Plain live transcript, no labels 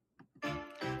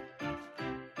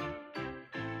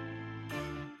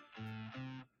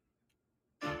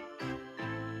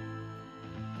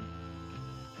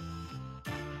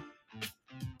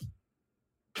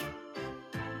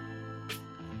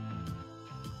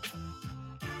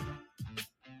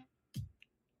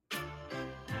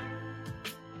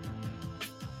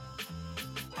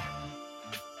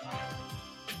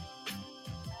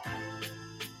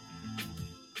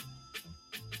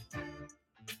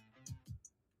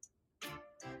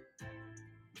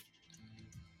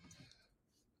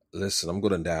Listen, I'm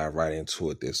going to dive right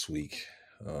into it this week.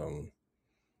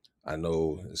 I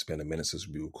know it's been a minute since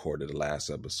we recorded the last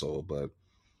episode, but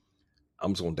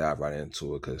I'm just going to dive right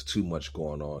into it because too much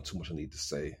going on, too much I need to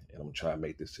say, and I'm going to try to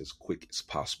make this as quick as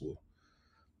possible.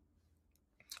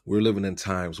 We're living in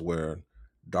times where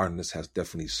darkness has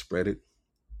definitely spread it.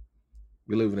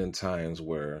 We're living in times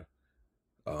where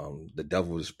the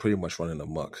devil is pretty much running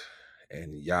amok,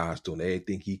 and Yah's doing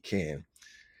everything he can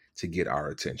to get our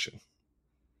attention.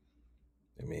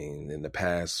 I mean, in the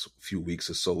past few weeks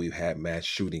or so, we've had mass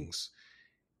shootings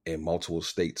in multiple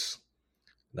states,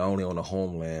 not only on the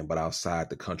homeland, but outside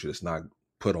the country that's not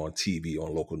put on TV,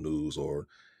 on local news or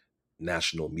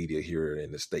national media here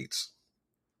in the States.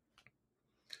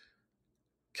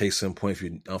 Case in point, if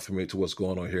you're unfamiliar to what's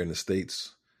going on here in the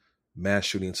States, mass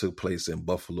shooting took place in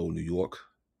Buffalo, New York.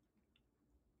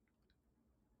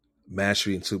 Mass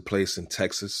shooting took place in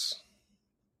Texas.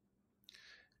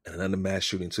 And another mass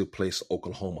shooting took place in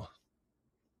Oklahoma.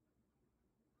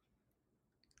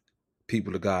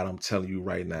 People of God, I'm telling you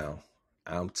right now,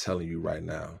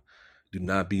 do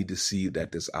not be deceived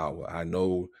at this hour. I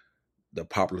know the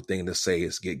popular thing to say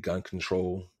is get gun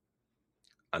control.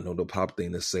 I know the popular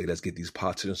thing to say, let's get these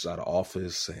politicians out of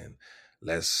office and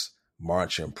let's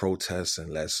march and protest and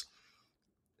let's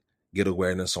get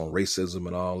awareness on racism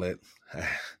and all that.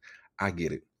 I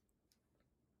get it.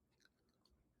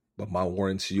 But my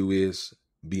warning to you is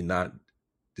be not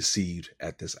deceived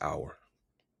at this hour.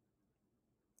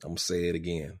 I'm going to say it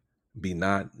again. Be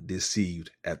not deceived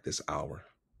at this hour.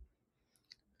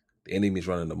 The enemy's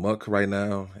running amok right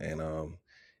now, and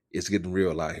it's getting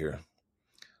real out here.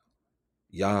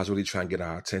 Yah's really trying to get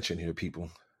our attention here, people.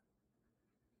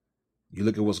 You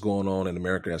look at what's going on in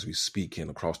America as we speak and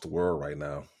across the world right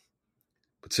now,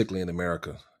 particularly in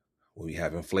America, where we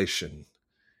have inflation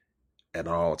at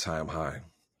an all-time high.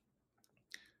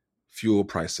 Fuel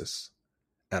prices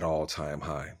at all-time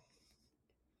high.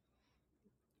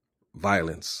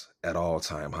 Violence at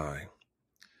all-time high.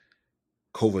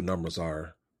 COVID numbers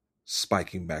are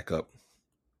spiking back up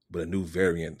with a new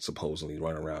variant supposedly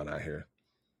running around out here.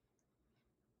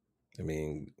 I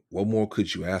mean, what more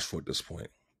could you ask for at this point?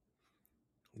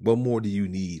 What more do you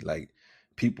need? Like,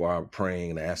 people are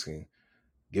praying and asking,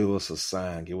 give us a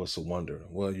sign, give us a wonder.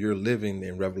 Well, you're living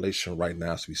in Revelation right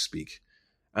now as we speak.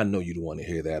 I know you don't want to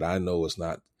hear that. I know it's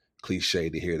not cliche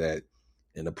to hear that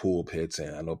in the pulpits,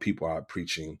 and I know people are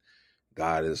preaching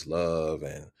God is love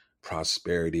and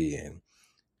prosperity and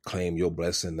claim your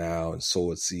blessing now and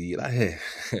sow a seed. I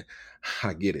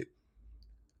get it.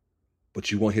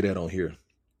 But you won't hear that on here.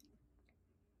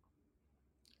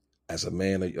 As a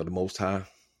man of the Most High,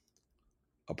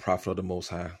 a prophet of the Most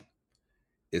High,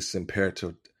 it's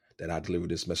imperative that I deliver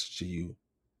this message to you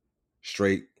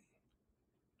straight,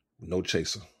 no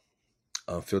chaser,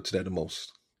 unfiltered at the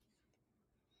most.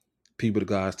 People of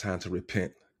God, it's time to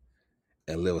repent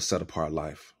and live a set-apart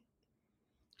life.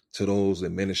 To those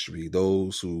in ministry,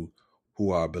 those who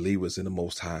are believers in the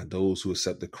Most High, those who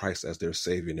accepted Christ as their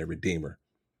Savior and their Redeemer,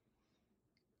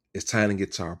 it's time to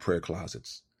get to our prayer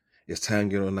closets. It's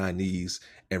time to get on our knees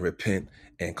and repent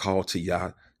and call to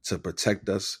Yah to protect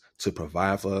us, to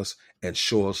provide for us, and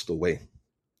show us the way.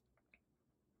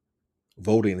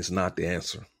 Voting is not the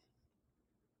answer.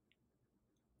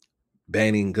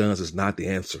 Banning guns is not the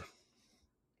answer.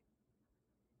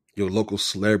 Your local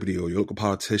celebrity or your local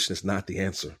politician is not the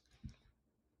answer.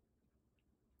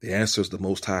 The answer is the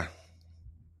Most High.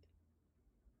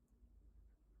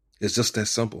 It's just that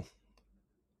simple.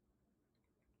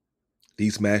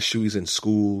 These mass shootings in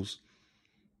schools,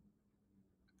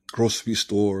 grocery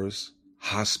stores,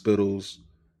 hospitals,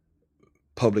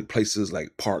 public places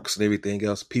like parks and everything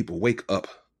else. People, wake up.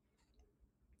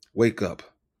 Wake up.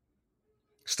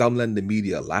 Stop letting the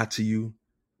media lie to you,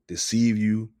 deceive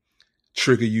you,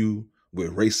 trigger you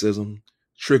with racism,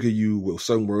 trigger you with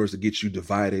certain words to get you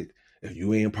divided. If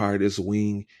you ain't part of this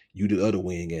wing, you the other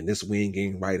wing, and this wing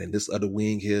ain't right, and this other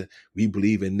wing here, we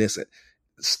believe in this.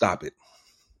 Stop it.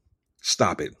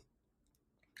 Stop it.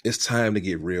 It's time to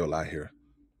get real out here.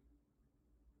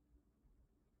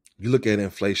 You look at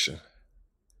inflation.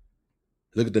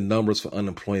 Look at the numbers for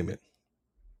unemployment.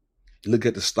 You look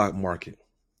at the stock market.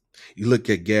 You look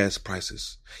at gas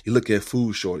prices. You look at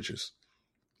food shortages.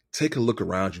 Take a look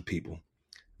around you, people.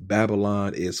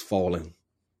 Babylon is falling.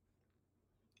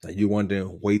 Now you're wondering,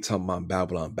 why you talking about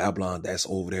Babylon? Babylon, that's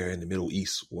over there in the Middle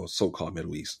East, or so-called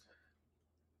Middle East.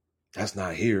 That's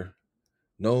not here.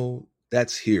 No,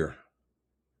 that's here.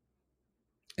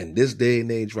 In this day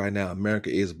and age right now,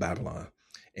 America is Babylon.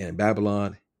 And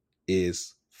Babylon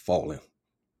is falling.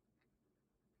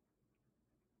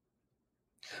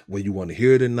 Whether you want to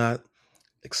hear it or not,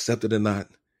 accept it or not,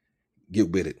 Get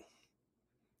with it.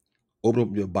 Open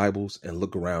up your Bibles and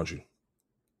look around you.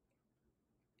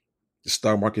 The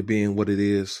stock market being what it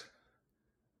is,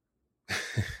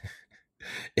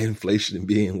 inflation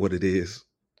being what it is,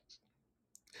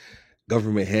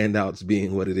 government handouts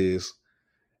being what it is.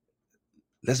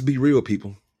 Let's be real,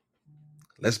 people.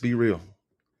 Let's be real.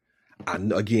 I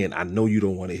know you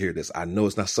don't want to hear this. I know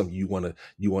it's not something you want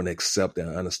to accept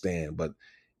and understand, but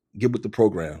get with the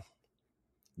program.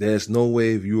 There's no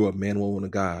way if you're a man or woman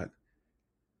of God,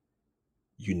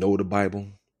 you know the Bible,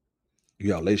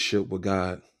 you have a relationship with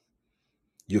God,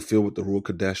 you're filled with the Ruach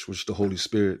Kodesh, which is the Holy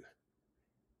Spirit,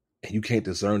 and you can't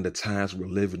discern the times we're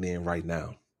living in right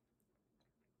now.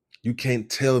 You can't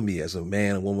tell me as a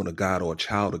man and woman of God or a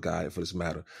child of God, for this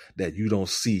matter, that you don't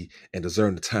see and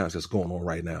discern the times that's going on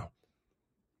right now.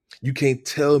 You can't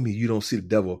tell me you don't see the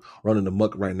devil running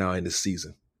amok right now in this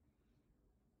season.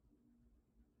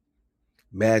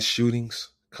 Mass shootings,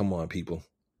 come on, people.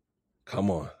 Come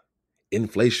on.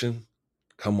 Inflation,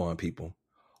 come on, people.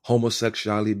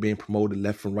 Homosexuality being promoted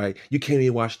left and right. You can't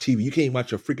even watch TV. You can't even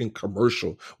watch a freaking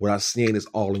commercial without seeing this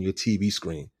all on your TV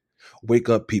screen. Wake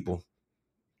up, people.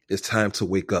 It's time to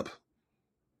wake up.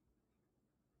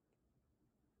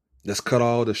 Let's cut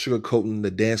all the sugarcoating,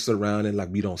 the dancing around it like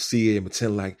we don't see it and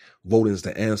pretend like voting is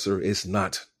the answer. It's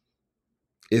not.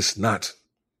 It's not.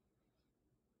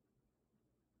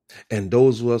 And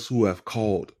those of us who have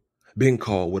been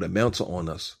called with a mantle on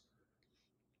us,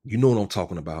 you know what I'm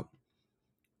talking about.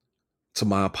 To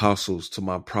my apostles, to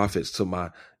my prophets, to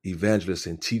my evangelists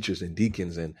and teachers and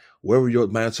deacons and wherever your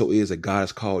mantle is that God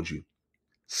has called you,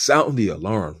 sound the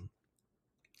alarm.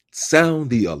 Sound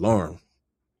the alarm.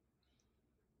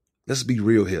 Let's be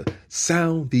real here.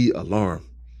 Sound the alarm.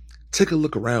 Take a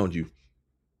look around you.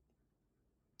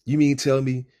 You mean tell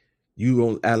me you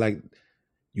don't act like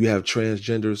you have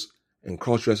transgenders and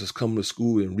cross-dressers coming to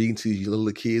school and reading to these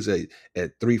little kids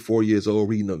at 3-4 years old,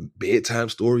 reading them bedtime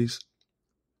stories,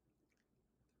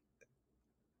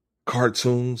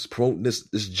 cartoons, promoting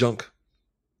this junk?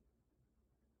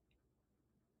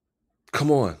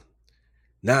 Come on.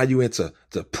 Now you into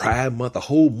the Pride Month, a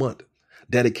whole month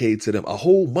dedicated to them. A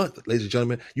whole month, ladies and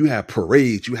gentlemen. You have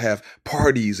parades, you have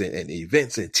parties and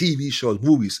events and TV shows,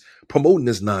 movies promoting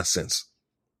this nonsense.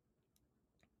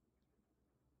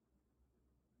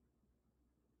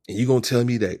 And you gonna tell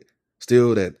me that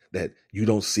still that you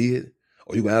don't see it,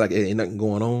 or you gonna act like ain't nothing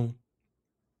going on?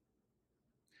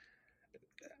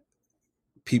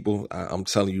 People, I'm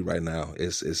telling you right now,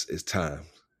 it's time.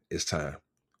 It's time.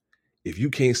 If you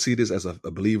can't see this as a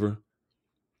believer,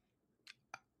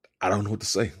 I don't know what to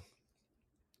say.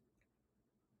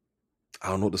 I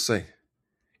don't know what to say.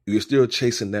 You're still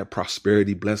chasing that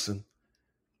prosperity blessing.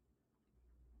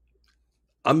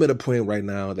 I'm at a point right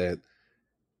now that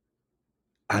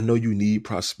I know you need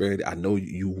prosperity. I know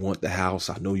you want the house.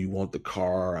 I know you want the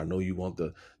car. I know you want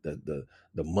the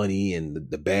money and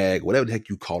the bag, whatever the heck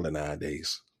you call it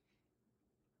nowadays.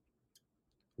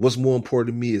 What's more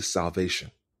important to me is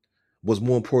salvation. What's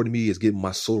more important to me is getting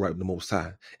my soul right with the Most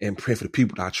High and praying for the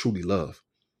people that I truly love.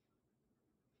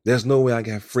 There's no way I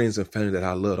can have friends and family that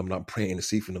I love. I'm not praying to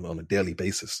see for them on a daily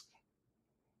basis.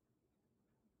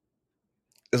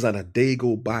 There's not a day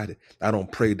go by that I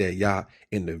don't pray that Yah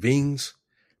intervenes,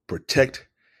 protect,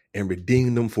 and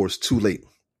redeem them before it's too late.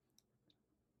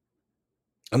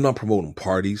 I'm not promoting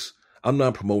parties. I'm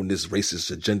not promoting this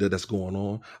racist agenda that's going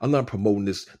on. I'm not promoting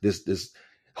this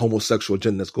homosexual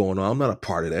agenda that's going on. I'm not a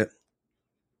part of that.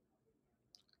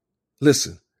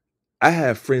 Listen, I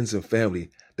have friends and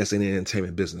family that's in the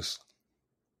entertainment business.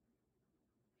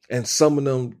 And some of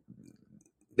them,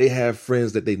 they have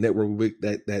friends that they network with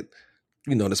that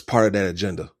that's part of that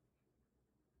agenda.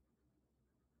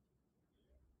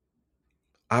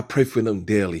 I pray for them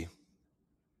daily.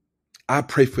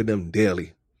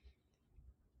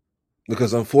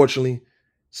 Because unfortunately,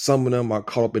 some of them are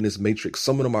caught up in this matrix.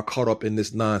 Some of them are caught up in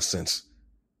this nonsense.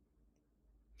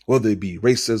 Whether it be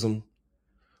racism,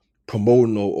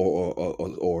 promoting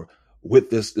or with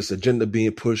this agenda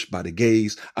being pushed by the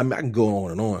gays. I mean, I can go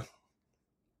on and on.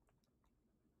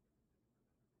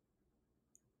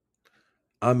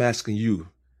 I'm asking you,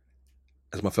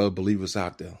 as my fellow believers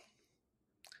out there,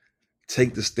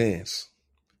 take the stance.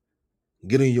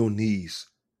 Get on your knees.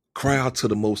 Cry out to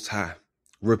the Most High.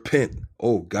 Repent.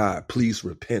 Oh God, please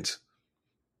repent.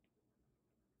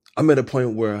 I'm at a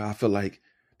point where I feel like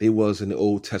they was in the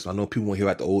Old Testament. I know people want to hear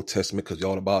about the Old Testament because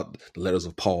y'all about the letters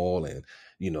of Paul and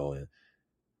and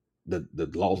the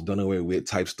laws done away with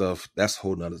type stuff. That's a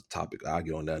whole nother topic. I'll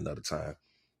get on that another time.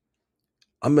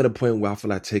 I'm at a point where I feel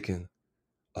like taking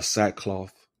a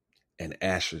sackcloth and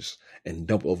ashes and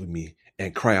dump over me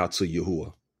and cry out to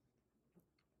Yahuwah.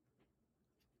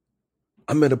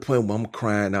 I'm at a point where I'm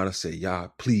crying out and say,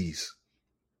 y'all, please,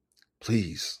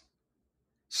 please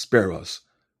spare us.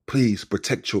 Please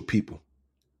protect your people.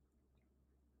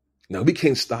 Now, we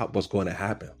can't stop what's going to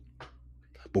happen,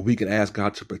 but we can ask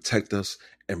God to protect us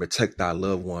and protect our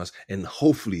loved ones. And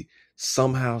hopefully,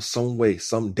 somehow, some way,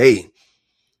 someday,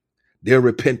 they'll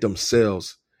repent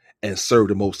themselves and serve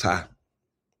the Most High.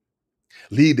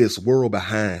 Leave this world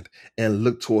behind and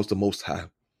look towards the Most High.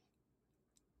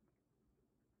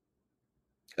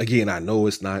 Again, I know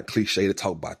it's not cliche to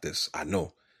talk about this. I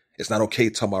know. It's not okay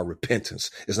to talk about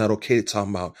repentance. It's not okay to talk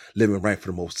about living right for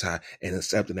the Most High and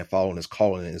accepting and following His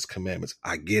calling and His commandments.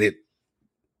 I get it.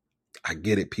 I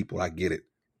get it, people. I get it.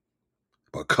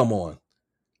 But come on.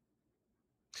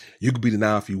 You can be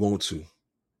denied if you want to.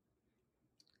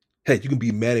 Heck, you can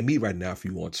be mad at me right now if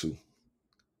you want to.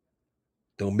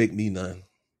 Don't make me none.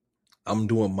 I'm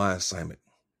doing my assignment.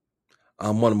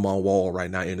 I'm on my wall right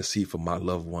now intercede for my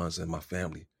loved ones and my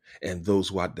family and those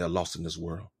who are out there lost in this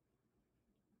world.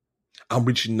 I'm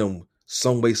reaching them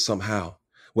some way, somehow,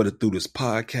 whether through this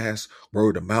podcast,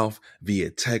 word of mouth, via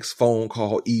text, phone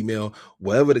call, email,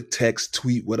 whatever the text,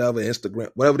 tweet, whatever, Instagram,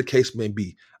 whatever the case may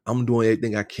be. I'm doing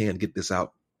everything I can to get this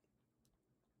out.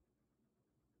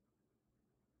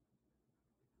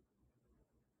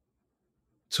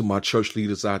 To my church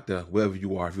leaders out there, wherever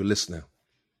you are, if you're listening,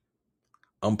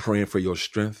 I'm praying for your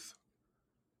strength,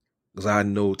 because I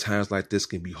know times like this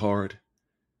can be hard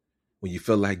when you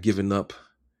feel like giving up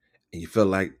and you feel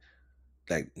like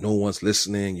no one's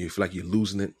listening, you feel like you're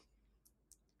losing it.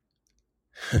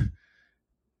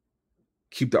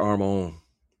 Keep the armor on.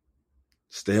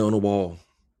 Stay on the wall.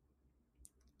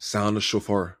 Sound the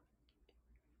shofar.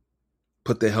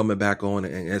 Put the helmet back on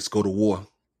and let's go to war.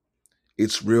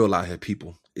 It's real out here,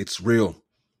 people. It's real.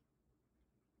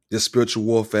 This spiritual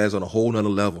warfare is on a whole nother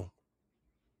level.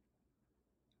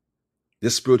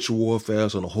 This spiritual warfare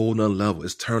is on a whole nother level.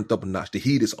 It's turned up a notch. The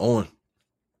heat is on.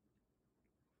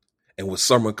 And with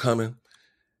summer coming,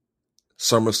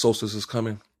 summer solstice is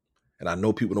coming. And I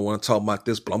know people don't want to talk about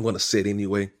this, but I'm going to say it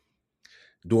anyway.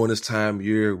 During this time of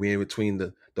year, we're in between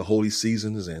the holy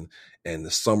seasons and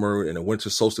the summer and the winter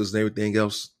solstice and everything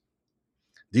else.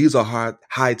 These are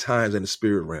high times in the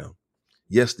spirit realm.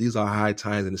 Yes, these are high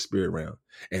times in the spirit realm.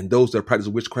 And those that practice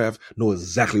witchcraft know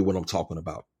exactly what I'm talking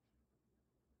about.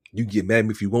 You can get mad at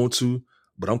me if you want to,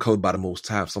 but I'm covered by the Most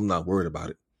High, so I'm not worried about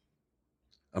it.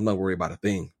 I'm not worried about a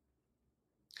thing.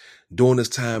 During this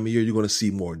time of year, you're going to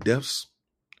see more deaths,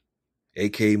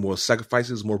 aka more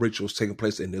sacrifices, more rituals taking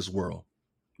place in this world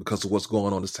because of what's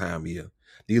going on this time of year.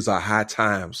 These are high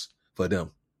times for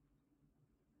them.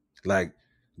 Like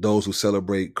those who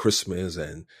celebrate Christmas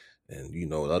and you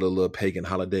know, other little pagan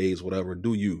holidays, whatever,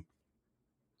 do you.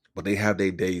 But they have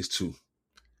their days too.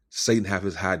 Satan have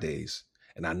his high days.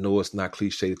 And I know it's not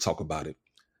cliche to talk about it.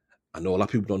 I know a lot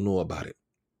of people don't know about it.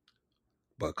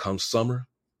 But come summer,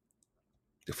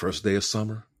 the first day of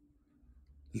summer,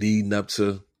 leading up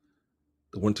to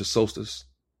the winter solstice,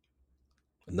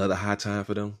 another high time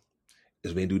for them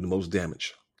is when they do the most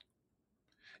damage.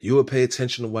 You will pay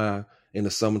attention to why in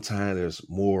the summertime there's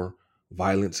more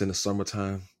violence in the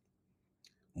summertime,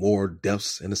 more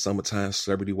deaths in the summertime,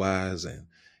 celebrity-wise, and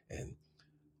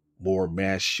more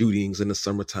mass shootings in the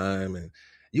summertime. And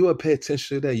you will pay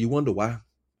attention to that. You wonder why.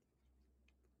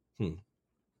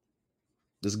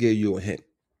 Let's give you a hint.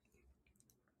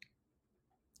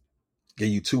 Give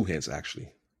you two hints,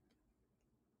 actually.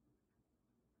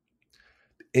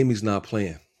 The enemy's not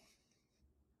playing.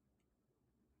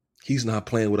 He's not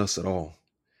playing with us at all.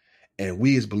 And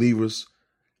we as believers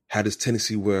have this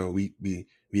tendency where we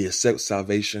accept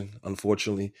salvation,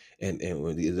 unfortunately, and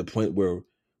the point where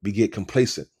we get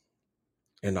complacent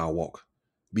in our walk.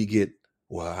 We get,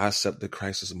 well, I accept that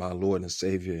Christ as my Lord and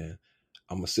Savior, and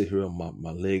I'm going to sit here on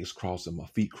my legs crossed and my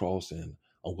feet crossed, and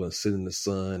I'm going to sit in the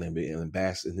sun and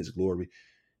bask in His glory.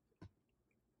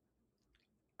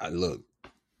 Look,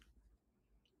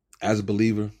 as a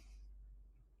believer,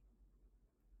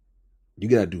 you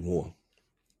got to do more.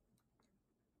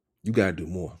 You got to do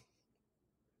more.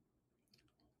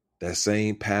 That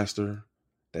same pastor,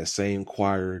 that same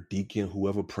choir, deacon,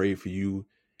 whoever prayed for you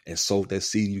and sowed that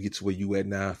seed, you get to where you at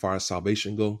now as far as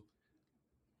salvation go.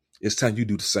 It's time you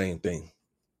do the same thing.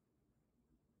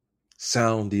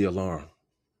 Sound the alarm.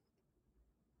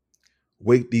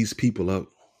 Wake these people up.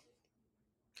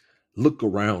 Look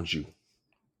around you.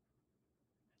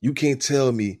 You can't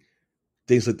tell me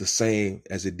things look the same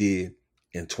as it did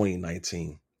in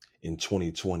 2019, in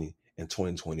 2020, and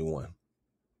 2021.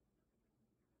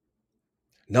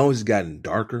 Now it's gotten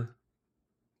darker.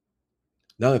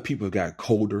 Now that people have got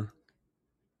colder,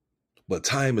 but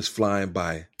time is flying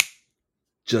by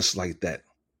just like that.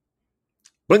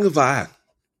 Blink of an eye.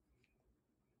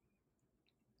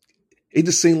 It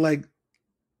just seemed like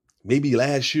maybe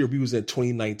last year we was in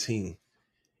 2019.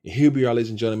 And here we are, ladies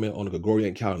and gentlemen, on the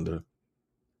Gregorian calendar,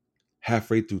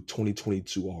 halfway through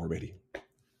 2022 already.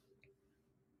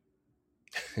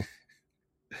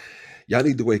 Y'all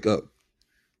need to wake up.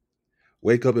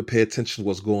 Wake up and pay attention to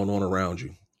what's going on around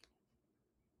you.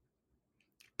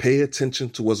 Pay attention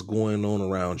to what's going on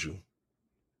around you.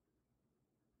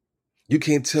 You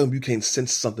can't tell me you can't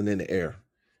sense something in the air.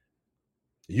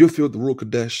 You feel the Ruach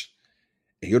Kadesh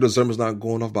and your discernment's not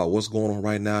going off about what's going on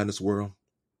right now in this world.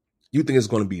 You think it's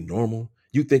going to be normal.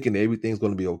 You thinking that everything's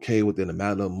going to be okay within a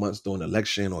matter of months during the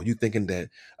election, or you thinking that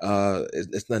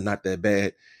it's not that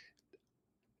bad.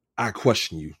 I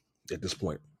question you at this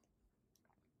point.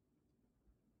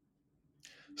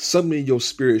 Something in your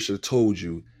spirit should have told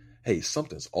you, hey,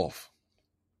 something's off.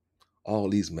 All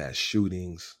these mass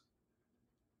shootings,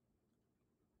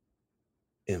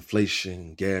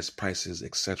 inflation, gas prices,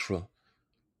 etc.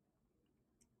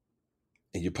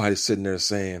 And you're probably sitting there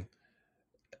saying,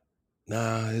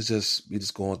 nah, we're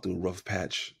just going through a rough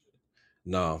patch.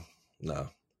 No.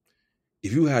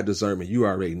 If you had discernment, you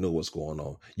already know what's going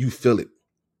on. You feel it.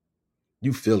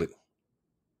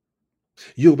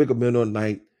 You'll wake up in the middle of the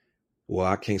night. Well,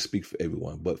 I can't speak for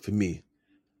everyone, but for me,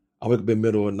 I wake up in the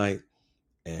middle of the night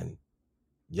and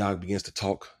Yah begins to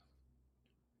talk.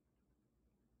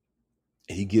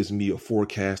 And he gives me a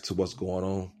forecast to what's going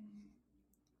on.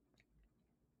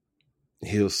 And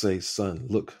he'll say, son,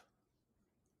 look,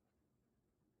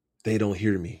 they don't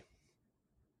hear me.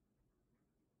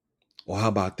 Or how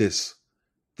about this?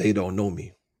 They don't know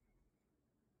me.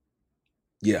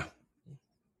 Yeah.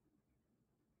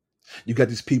 You got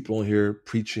these people on here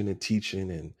preaching and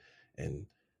teaching and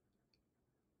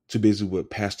too busy with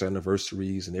pastor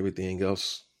anniversaries and everything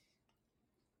else,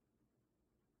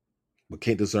 but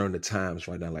can't discern the times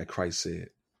right now, like Christ said.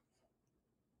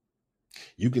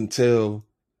 You can tell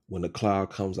when the cloud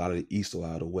comes out of the east or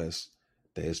out of the west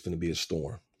that it's going to be a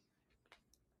storm.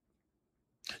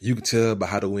 You can tell by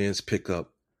how the winds pick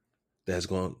up that it's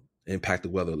going to impact the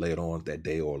weather later on that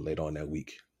day or later on that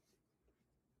week.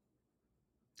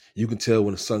 You can tell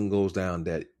when the sun goes down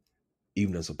that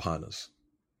evening's upon us.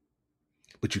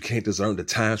 But you can't discern the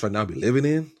times right now we're living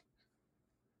in.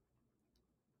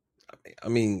 I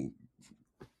mean,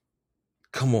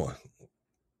 come on.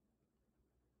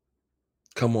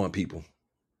 Come on, people.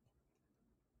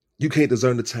 You can't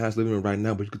discern the times living in right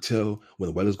now, but you can tell when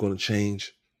the weather's going to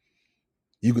change.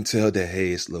 You can tell that,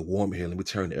 hey, it's a little warm here. Let me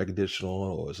turn the air conditioner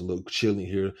on. Or it's a little chilly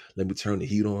here. Let me turn the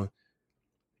heat on.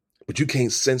 But you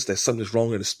can't sense that something's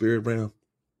wrong in the spirit realm.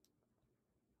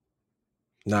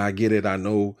 Now, I get it. I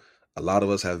know a lot of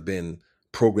us have been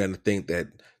programmed to think that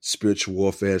spiritual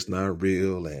warfare is not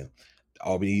real and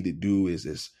all we need to do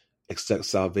is accept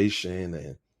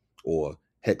salvation or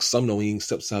heck, some don't even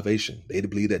accept salvation. They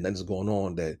believe that nothing's going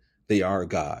on, that they are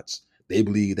gods. They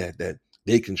believe that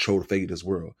they control the fate of this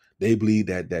world. They believe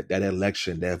that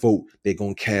election, that vote they're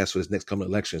going to cast for this next coming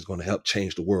election is going to help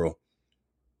change the world.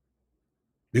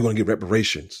 We're going to get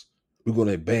reparations. We're going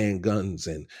to ban guns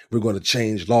and we're going to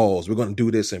change laws. We're going to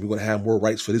do this and we're going to have more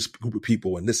rights for this group of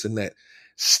people and this and that.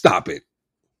 Stop it.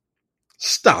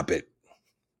 Stop it.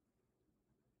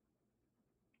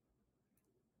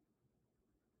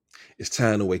 It's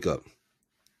time to wake up.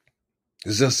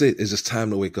 It's just it. It's just time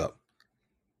to wake up.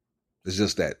 It's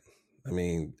just that. I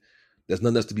mean, there's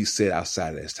nothing else to be said outside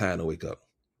of that. It's time to wake up.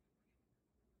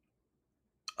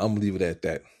 I'm going to leave it at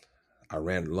that. I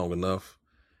ran long enough.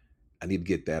 I need to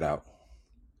get that out.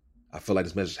 I feel like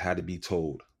this message had to be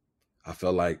told. I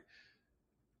feel like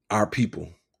our people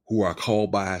who are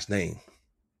called by his name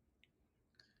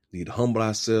need to humble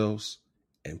ourselves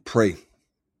and pray.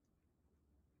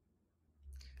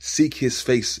 Seek his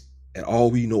face at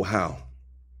all we know how.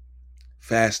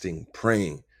 Fasting,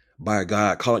 praying, by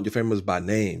God, calling your families by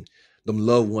name, them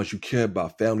loved ones you care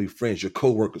about, family, friends, your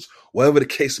co-workers, whatever the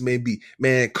case may be,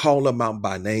 man, call them out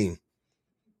by name.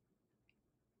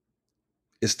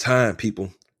 It's time,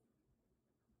 people.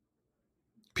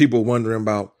 People wondering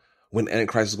about when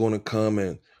Antichrist is going to come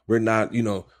and we're not,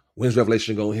 when's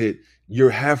Revelation going to hit? You're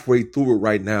halfway through it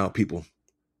right now, people.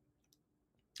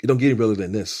 It don't get any realer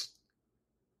than this.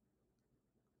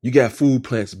 You got food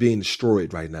plants being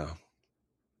destroyed right now,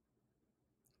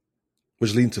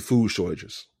 which leading to food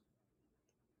shortages.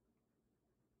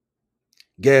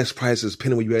 Gas prices,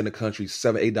 depending where you're at in the country,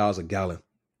 $7, $8 a gallon.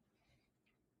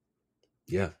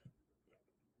 Yeah.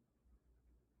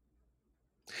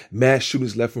 Mass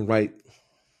shootings left and right.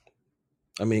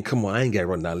 I mean, come on, I ain't got to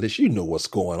run down the list. You know what's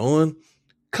going on.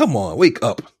 Come on, wake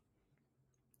up.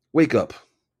 Wake up.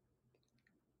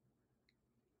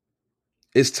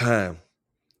 It's time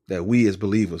that we as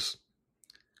believers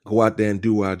go out there and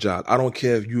do our job. I don't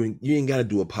care if you ain't got to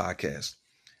do a podcast.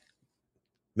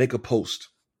 Make a post.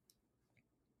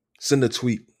 Send a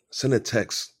tweet. Send a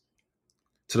text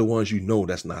to the ones you know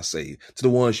that's not saved, to the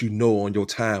ones you know on your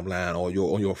timeline or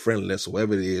on your friend list or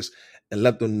whatever it is, and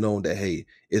let them know that, hey,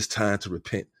 it's time to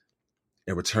repent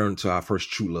and return to our first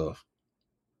true love,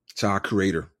 to our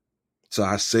Creator, to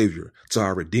our Savior, to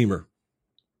our Redeemer.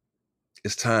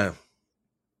 It's time.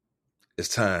 It's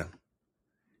time.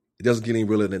 It doesn't get any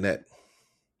realer than that.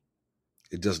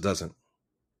 It just doesn't.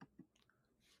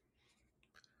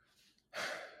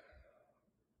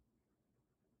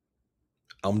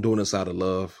 I'm doing this out of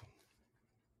love.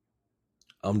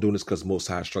 I'm doing this because Most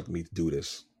High instructed me to do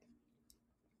this.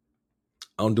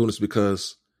 I'm doing this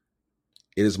because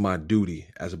it is my duty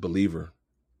as a believer,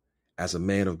 as a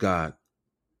man of God,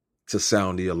 to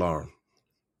sound the alarm,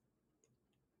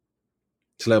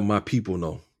 to let my people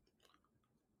know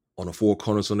on the four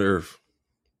corners of the earth,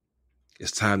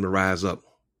 it's time to rise up,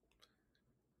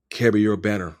 carry your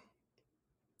banner,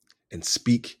 and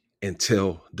speak and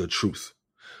tell the truth.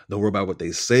 Don't worry about what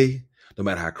they say, no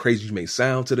matter how crazy you may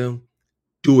sound to them.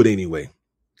 Do it anyway.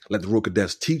 Let the Ruach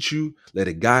HaKodesh teach you, let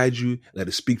it guide you, let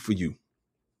it speak for you.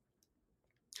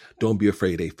 Don't be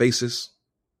afraid of their faces.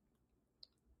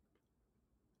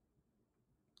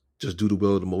 Just do the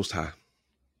will of the Most High.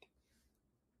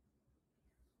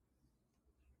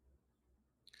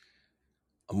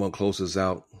 I'm going to close this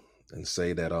out and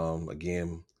say that,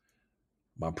 again,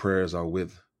 my prayers are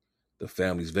with the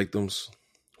family's victims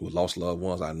who lost loved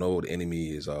ones. I know the enemy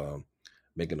is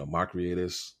making a mockery of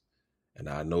this. And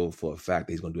I know for a fact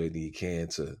that he's going to do everything he can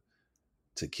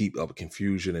to keep up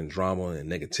confusion and drama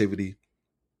and negativity.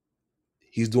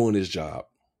 He's doing his job,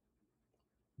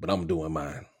 but I'm doing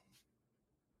mine.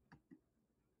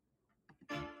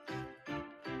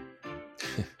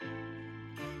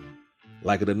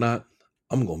 Like it or not,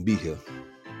 I'm going to be here.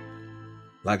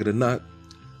 Like it or not,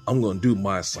 I'm going to do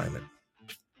my assignment.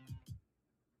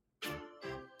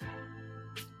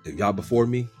 If y'all before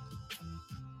me,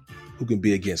 who can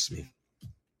be against me?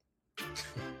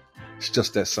 It's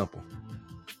just that simple.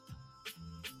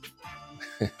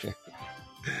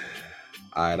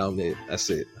 All right, that's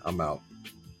it. I'm out.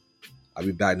 I'll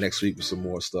be back next week with some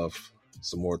more stuff,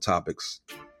 some more topics.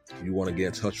 If you want to get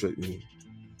in touch with me,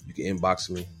 you can inbox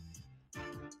me,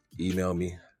 email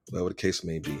me, whatever the case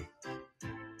may be.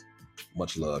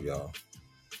 Much love, y'all.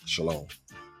 Shalom.